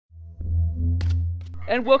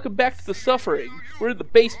And welcome back to The Suffering. We're in the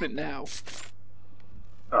basement now.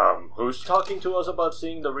 Who's talking to us about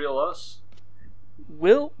seeing the real us?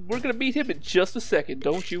 Will, we're gonna meet him in just a second,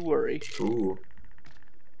 don't you worry. Ooh.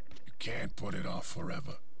 You can't put it off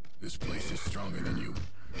forever. This place is stronger than you.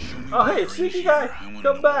 Oh hey, sneaky guy!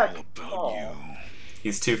 Come back! Oh.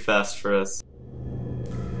 He's too fast for us.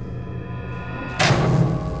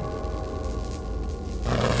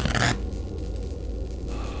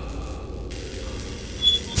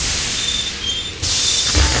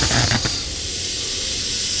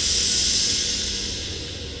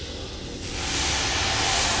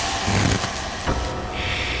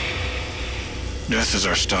 Death is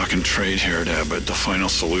our stock and trade here at Abbott, the final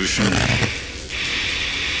solution. I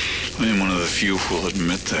am one of the few who will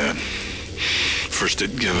admit that. First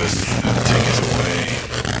it giveth, then it taketh away.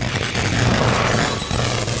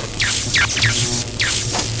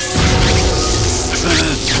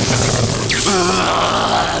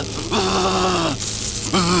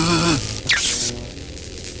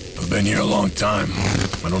 I've been here a long time.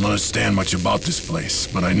 I don't understand much about this place,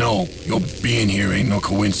 but I know your being here ain't no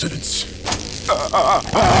coincidence.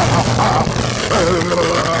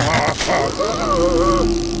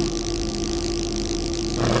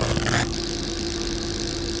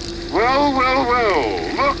 Well, well,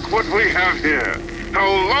 well, look what we have here. How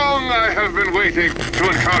long I have been waiting to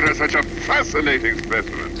encounter such a fascinating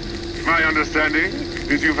specimen. My understanding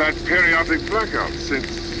is you've had periodic blackouts since,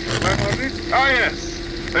 when was it? Ah, yes,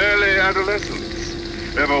 early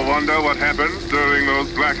adolescence. Ever wonder what happens during those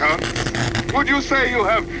blackouts? Would you say you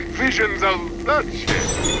have visions of bloodshed?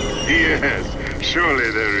 Yes,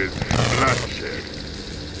 surely there is bloodshed.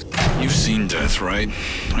 You've seen death, right?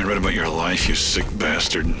 I read about your life, you sick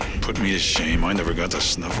bastard. Put me to shame. I never got to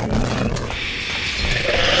snuff a woman.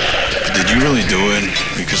 But did you really do it?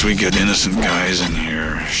 Because we get innocent guys in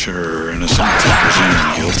here. Sure, innocent until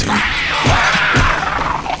presumed guilty.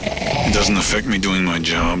 It doesn't affect me doing my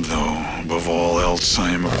job, though. Above all else,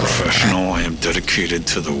 I am a professional. I am dedicated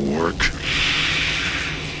to the work.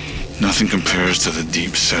 Nothing compares to the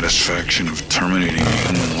deep satisfaction of terminating a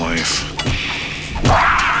human life.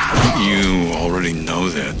 You already know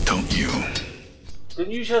that, don't you?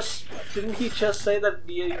 Didn't he just say that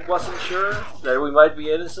he wasn't sure? That we might be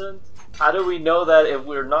innocent? How do we know that if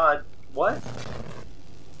we're not? What?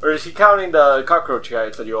 Or is he counting the cockroach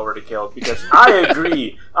guys that you already killed? Because I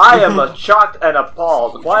agree, I am shocked and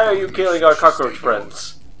appalled. Why are you killing our cockroach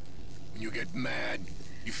friends? You get mad.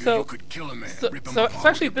 You feel you could kill a man, rip him apart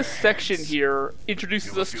actually with this your section hands. here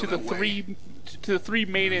introduces us to the three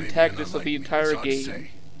main antagonists of the entire game.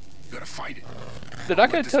 You gotta fight it. They're not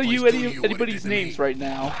going to tell you anybody's names right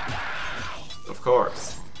now, Of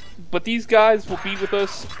course. but these guys will be with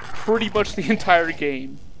us pretty much the entire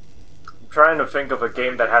game. I'm trying to think of a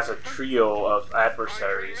game that has a trio of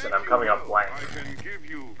adversaries, and I'm coming up blank. I can give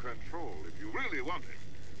you control if you really want it.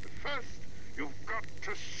 But first, you've got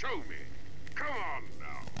to show me. Come on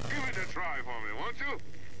now. Give it a try for me, won't you?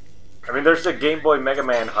 I mean, there's the Game Boy Mega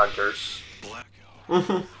Man Hunters.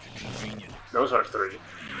 Blackout. Convenient. Those are three.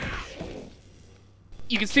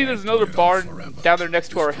 You can see there's another barn down there next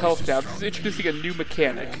to our health now. This is introducing a new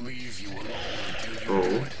mechanic.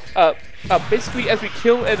 Oh. Basically, as we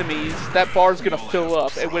kill enemies, that bar's gonna fill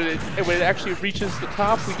up, and when it actually reaches the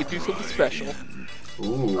top, we can do something special.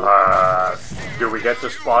 Ooh. Do we get to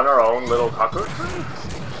spawn our own little cockroach friend?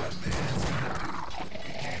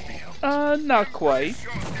 Not quite.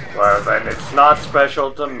 Well, then it's not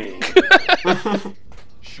special to me.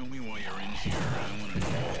 Show me why you're in here. I want to know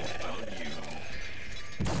all about you.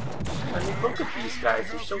 I mean, look at these guys,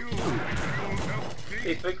 they're so cute.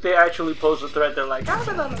 They think they actually pose a threat, they're like, ah,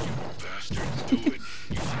 no, no, no. Bastards, do it. You think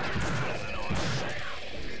you're better than us?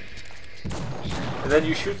 And then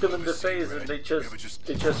you shoot them in the face and they just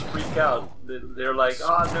freak out. They're like,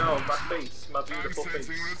 oh no, my face, my beautiful face.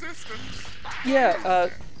 Yeah,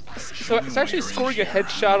 so actually scoring a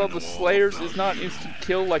headshot on the Slayers is not an instant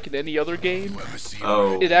kill like in any other game.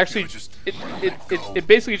 Oh. It actually, it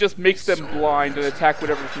basically just makes them blind and attack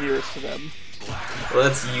whatever's nearest to them. Well,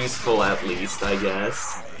 that's useful at least, I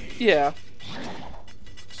guess. Yeah.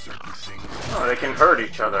 Oh, they can hurt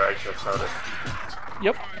each other, I just noticed.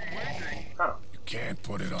 Yep. Oh. You can't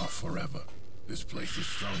put it off forever. This place is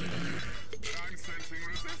stronger than you. I'm sensing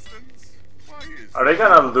resistance. Why is Are they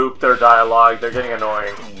gonna loop their dialogue? They're getting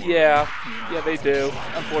annoying. Yeah, they do,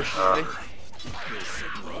 unfortunately.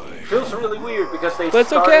 It feels really weird because they But it's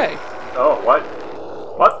started... okay. Oh, what?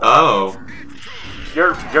 What? Oh.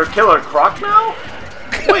 You're Killer Croc now?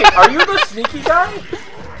 Wait, are you the sneaky guy?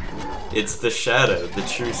 It's the shadow, the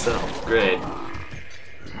true self. Great.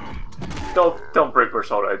 Don't bring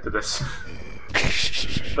Persona into this.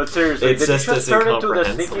 But seriously, It did just you just isn't turn into the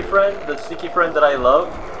sneaky friend that I love?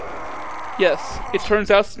 Yes, it turns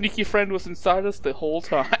out Sneaky Friend was inside us the whole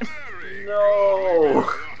time. No.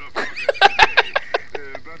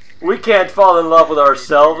 We can't fall in love with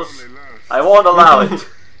ourselves. I won't allow it.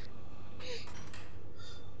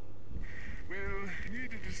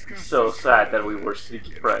 So sad that we were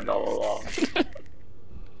Sneaky Friend all along.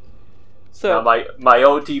 So Now my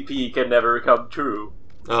OTP can never come true.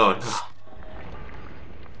 Oh no.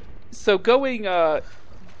 So going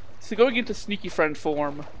into Sneaky Friend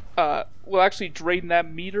form will actually drain that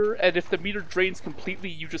meter, and if the meter drains completely,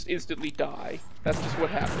 you just instantly die. That's just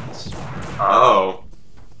what happens. Oh.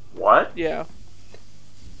 What? Yeah.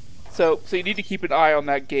 So you need to keep an eye on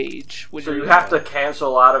that gauge. When So you're you have to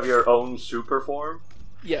cancel out of your own super form?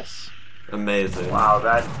 Yes. Amazing. Wow,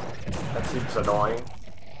 that seems annoying.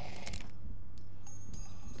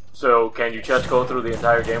 So can you just go through the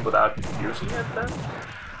entire game without using it then?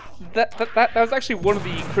 That was actually one of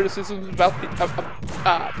the criticisms about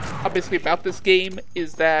basically about this game,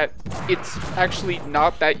 is that it's actually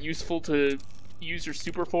not that useful to use your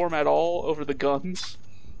super form at all over the guns.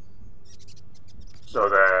 So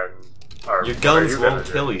then... Your guns won't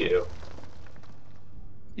kill you.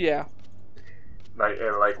 Yeah.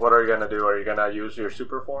 Like, what are you gonna do? Are you gonna use your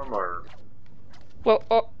super form, or...? Well,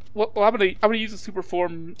 I'm gonna use the super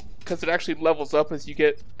form because it actually levels up as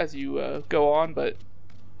you go on. But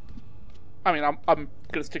I mean, I'm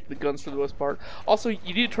gonna stick to the guns for the most part. Also,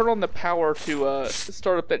 you need to turn on the power to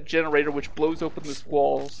start up that generator, which blows open this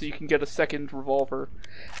wall, so you can get a second revolver,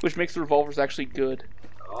 which makes the revolvers actually good.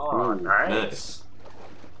 Oh, nice.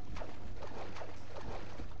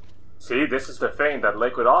 See, this is the thing that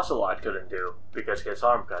Liquid Ocelot couldn't do, because his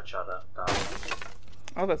arm got shot up.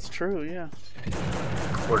 Oh, that's true, yeah.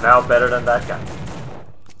 We're now better than that guy.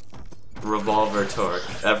 Revolver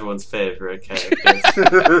Torque, everyone's favorite character.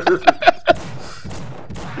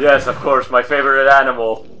 Yes, of course, my favorite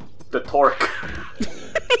animal, the Torque.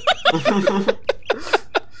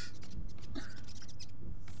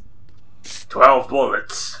 "12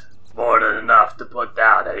 bullets, more than enough to put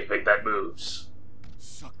down anything that moves.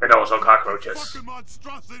 And also cockroaches."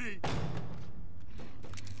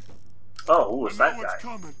 Oh, who was that guy?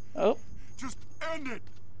 Oh, Just end it.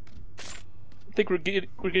 I think we're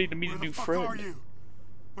getting to meet a new friend.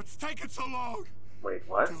 What's taking so long? Wait,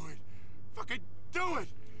 what? Do it. Fucking do it.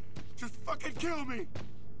 Just fucking kill me.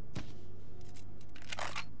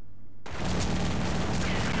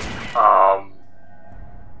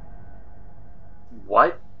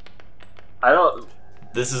 What? I don't...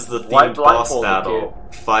 This is the Why themed boss blindfold the battle,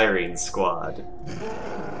 Firing Squad.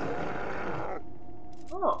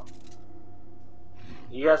 Oh.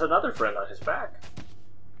 He has another friend on his back.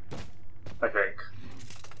 I think.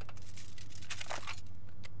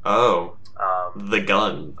 Oh. The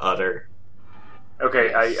gun, Utter.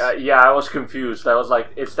 Okay, I was confused. I was like,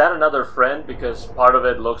 is that another friend because part of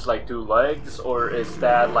it looks like 2 legs, or is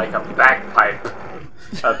that like a bagpipe?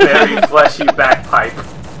 A very fleshy bagpipe.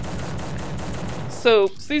 So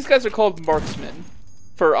these guys are called marksmen,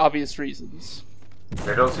 for obvious reasons.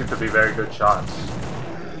 They don't seem to be very good shots.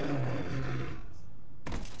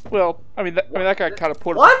 Well, I mean that guy kind of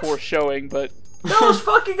put up What? a poor showing, but That was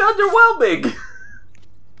fucking underwhelming!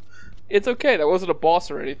 it's okay. That wasn't a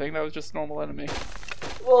boss or anything. That was just a normal enemy.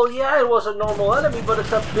 Well, yeah, it was a normal enemy, but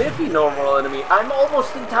it's a biffy normal enemy. I'm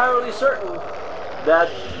almost entirely certain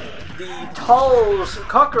that the tall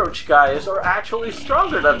cockroach guys are actually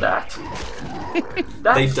stronger than that.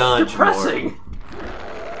 That's They dodge depressing.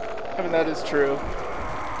 I mean, that is true.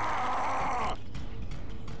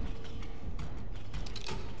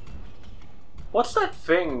 What's that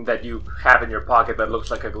thing that you have in your pocket that looks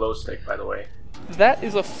like a glow stick, by the way? That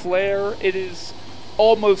is a flare. It is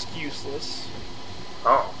almost useless.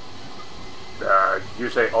 Oh. You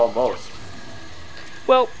say almost.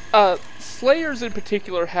 Well, Slayers in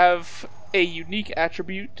particular have a unique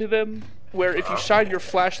attribute to them, where if you shine your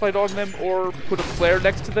flashlight on them or put a flare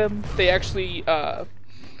next to them, they actually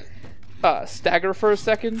stagger for a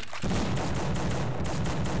second.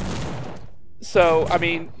 So, I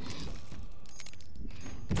mean,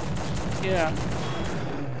 yeah.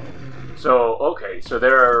 So, okay, so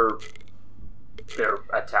they're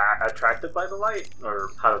attracted by the light, or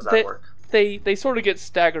how does that work? They sort of get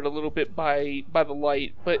staggered a little bit by the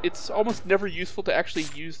light, but it's almost never useful to actually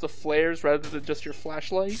use the flares rather than just your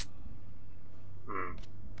flashlight.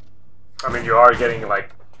 I mean, you are getting,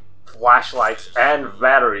 like, flashlights and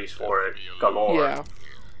batteries for it galore. Yeah.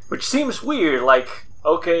 Which seems weird, like,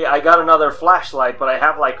 okay, I got another flashlight, but I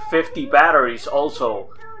have, like, 50 batteries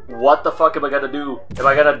also. What the fuck am I gonna do? Am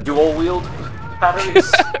I gonna dual-wield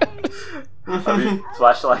batteries? I mean,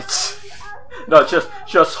 flashlights. No,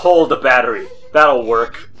 just hold the battery. That'll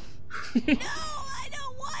work. No, I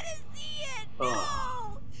don't want to see it.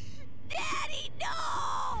 No, Daddy, no.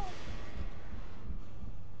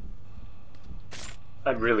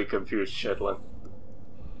 I'm really confused, Shedlin.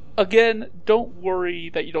 Again, don't worry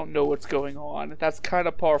that you don't know what's going on. That's kind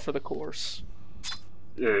of par for the course.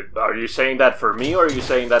 Are you saying that for me, or are you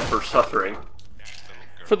saying that for suffering?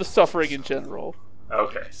 For the suffering in general.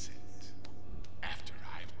 Okay.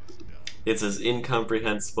 It's as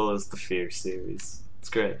incomprehensible as the Fear series. It's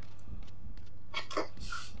great.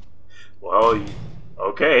 Well,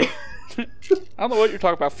 okay. I don't know what you're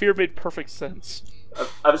talking about. Fear made perfect sense.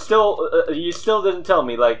 I'm still. You still didn't tell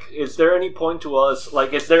me. Like, is there any point to us?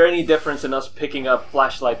 Like, is there any difference in us picking up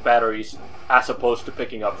flashlight batteries as opposed to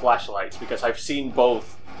picking up flashlights? Because I've seen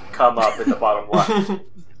both come up in the bottom left.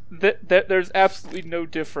 There's absolutely no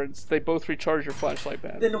difference. They both recharge your flashlight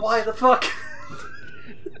battery. Then why the fuck?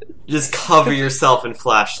 Just cover yourself in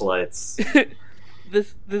flashlights.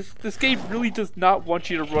 This game really does not want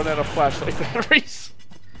you to run out of flashlight batteries.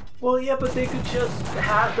 Well, yeah, but they could just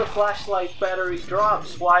have the flashlight battery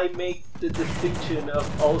drops. Why make the distinction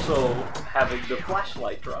of also having the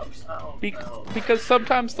flashlight drops? I don't know. Because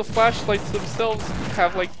sometimes the flashlights themselves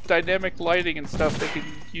have like dynamic lighting and stuff they can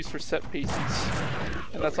use for set pieces,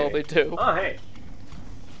 and that's all they do. Oh, hey.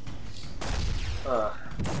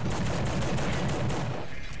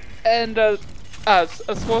 And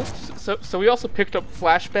so we also picked up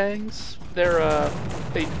flashbangs.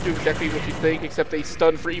 They do exactly what you think, except they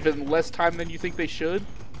stun for even less time than you think they should.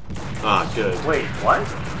 Ah, good. Wait, what?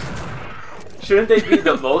 Shouldn't they be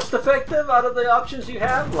the most effective out of the options you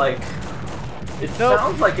have? Like, it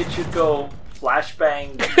sounds like it should go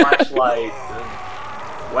flashbang, flashlight,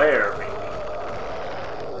 and flare.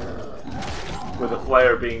 With the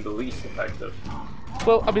flare being the least effective.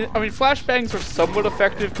 Well, I mean, flashbangs are somewhat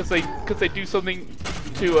effective because they do something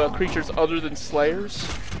to creatures other than slayers.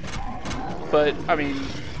 But I mean,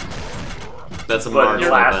 that's a but marginal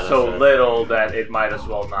it lasts benefit. so little that it might as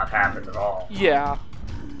well not happen at all. Yeah,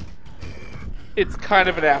 it's kind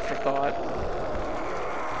of an afterthought.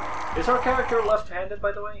 Is our character left-handed,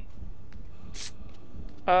 by the way?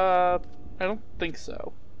 I don't think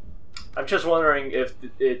so. I'm just wondering if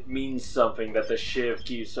it means something that the shiv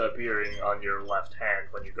keeps appearing on your left hand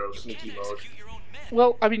when you go sneaky mode.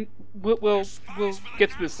 Well, I mean, we'll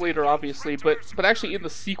get to this later, obviously, but actually in the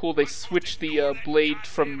sequel they switched the blade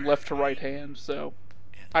from left to right hand, so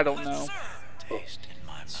I don't know.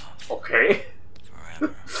 Okay.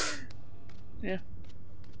 Yeah.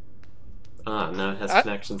 Ah, now it has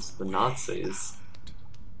connections to the Nazis.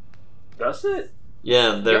 Does it?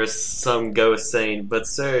 Yeah, there was some ghost saying, "But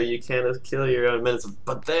sir, you can't kill your own men."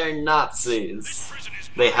 But they're Nazis.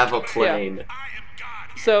 They have a plane.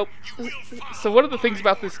 Yeah. So one of the things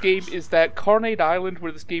about this game is that Carnate Island,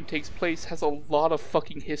 where this game takes place, has a lot of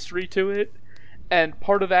fucking history to it. And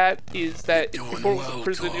part of that is that before it was a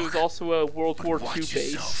prison, it was also a World War II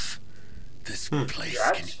base. This place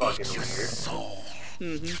can eat your soul.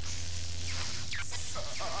 Mm-hmm.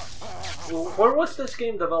 Where was this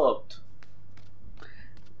game developed?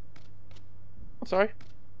 I'm sorry?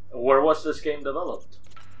 Where was this game developed?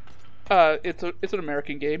 It's an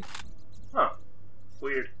American game. Huh.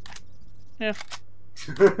 Weird. Yeah.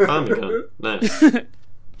 Tommy gun. Nice.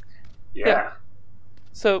 Yeah.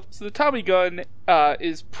 So the Tommy gun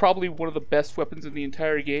is probably one of the best weapons in the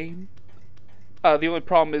entire game. The only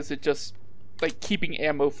problem is it just, like, keeping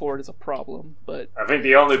ammo for it is a problem, but... I think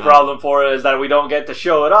the only problem for it is that we don't get to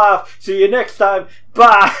show it off. See you next time.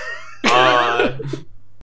 Bye!